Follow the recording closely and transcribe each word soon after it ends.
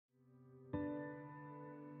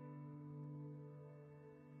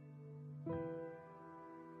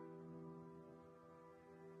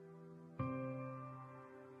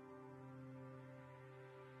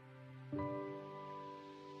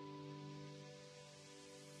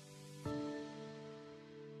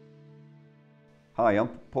Hi, I'm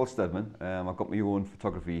Paul Steadman. I've got my own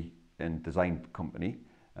photography and design company.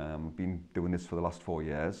 I've been doing this for the last 4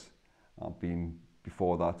 years.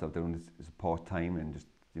 Before that, I've done this as a part-time and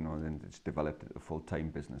then it's developed a full-time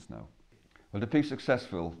business now. Well, to be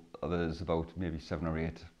successful, there's about maybe 7 or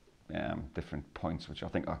 8 different points which I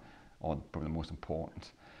think are probably the most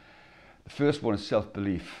important. The first one is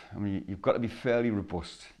self-belief. I mean, you've got to be fairly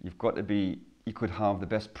robust. You could have the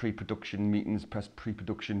best pre-production meetings, best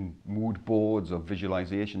pre-production mood boards or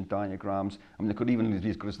visualization diagrams. I mean, they could even be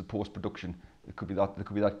as good as the post-production. It could be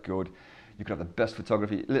that good. You could have the best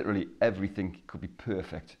photography. Literally everything could be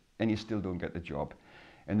perfect, and you still don't get the job.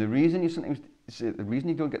 And the reason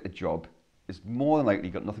you don't get the job is more than likely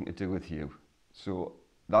got nothing to do with you. So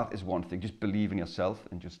that is one thing. Just believe in yourself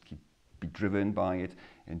and just be driven by it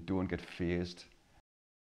and don't get fazed.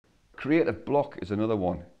 Creative block is another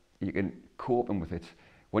one. You can cope with it.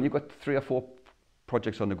 When you've got 3 or 4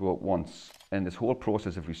 projects on the go at once, and this whole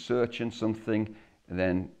process of researching something, and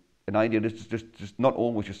then an idea just not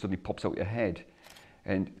always just suddenly pops out your head,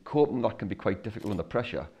 and coping with that can be quite difficult under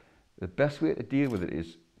pressure. The best way to deal with it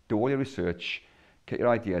is do all your research, get your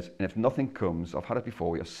ideas, and if nothing comes, I've had it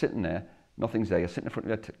before, you're sitting there, nothing's there, you're sitting in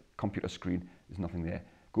front of your computer screen, there's nothing there.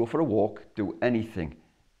 Go for a walk, do anything,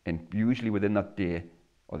 and usually within that day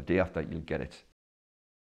or the day after, you'll get it.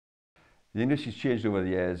 The industry's changed over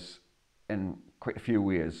the years in quite a few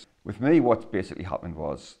ways. With me, what basically happened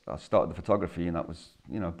was I started the photography, and that was,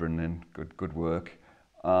 bringing in good work.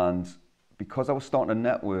 And because I was starting to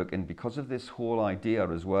network, and because of this whole idea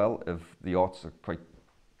as well of the arts are quite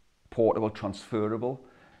portable, transferable,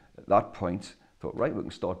 at that point, I thought, right, we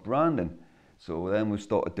can start branding. So then we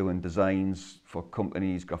started doing designs for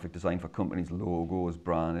companies, graphic design for companies, logos,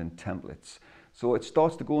 branding, templates. So it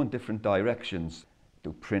starts to go in different directions.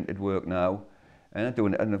 Do printed work now, and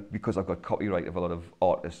because I've got copyright of a lot of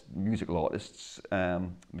musical artists'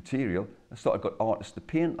 material, I started got artists to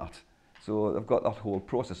paint that. So I've got that whole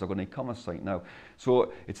process. I've got an e-commerce site now.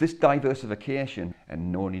 So it's this diversification,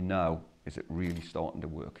 and only now is it really starting to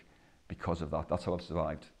work because of that. That's how I've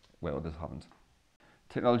survived, where others haven't.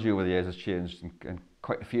 Technology over the years has changed in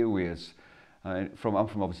quite a few ways. I'm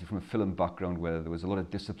obviously from a film background where there was a lot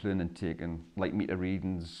of discipline and taking light meter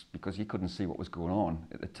readings because you couldn't see what was going on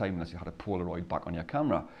at the time unless you had a Polaroid back on your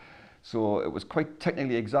camera. So it was quite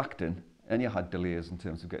technically exacting, and you had delays in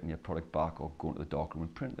terms of getting your product back or going to the darkroom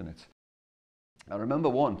and printing it. I remember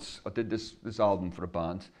once I did this album for a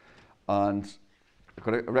band, and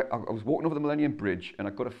I was walking over the Millennium Bridge and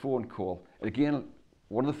I got a phone call. And again,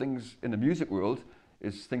 one of the things in the music world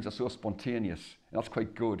is things are so spontaneous, and that's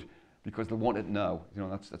quite good, because they want it now.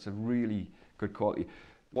 That's a really good quality.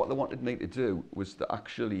 What they wanted me to do was to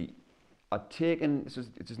actually, it's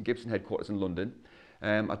in Gibson headquarters in London.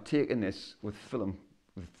 I'd taken this with film,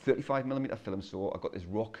 with 35mm film, so I got this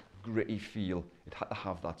rock, gritty feel. It had to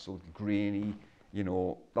have that sort of grainy,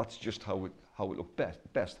 that's just how it looked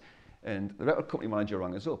best. And the record company manager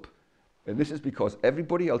rang us up. And this is because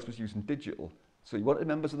everybody else was using digital. So you wanted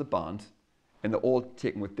members of the band, and they're all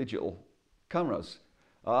taken with digital cameras.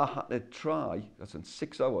 I had to try, that's in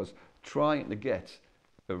 6 hours, trying to get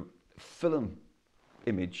a film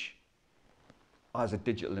image as a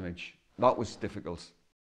digital image. That was difficult.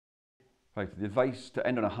 Right, the advice to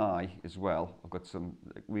end on a high as well, I've got some,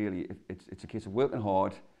 it's a case of working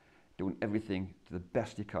hard, doing everything to the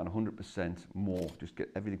best you can, 100% more, just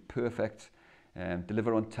get everything perfect,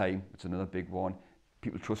 deliver on time, it's another big one.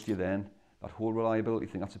 People trust you then. That whole reliability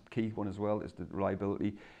thing, that's a key one as well, is the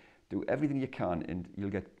reliability. Do everything you can, and you'll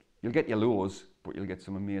get your lows, but you'll get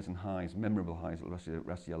some amazing highs, memorable highs for the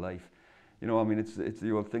rest of your life. It's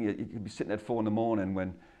the old thing. You could be sitting at 4 in the morning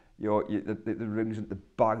when the rings and the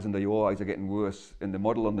bags under your eyes are getting worse, and the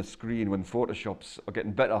model on the screen when Photoshops are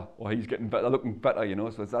getting better, or he's getting better, looking better.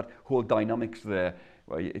 So it's that whole dynamics there.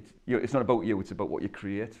 Where it's not about you; it's about what you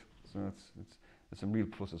create. So it's some real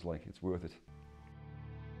pluses. Like, it's worth it.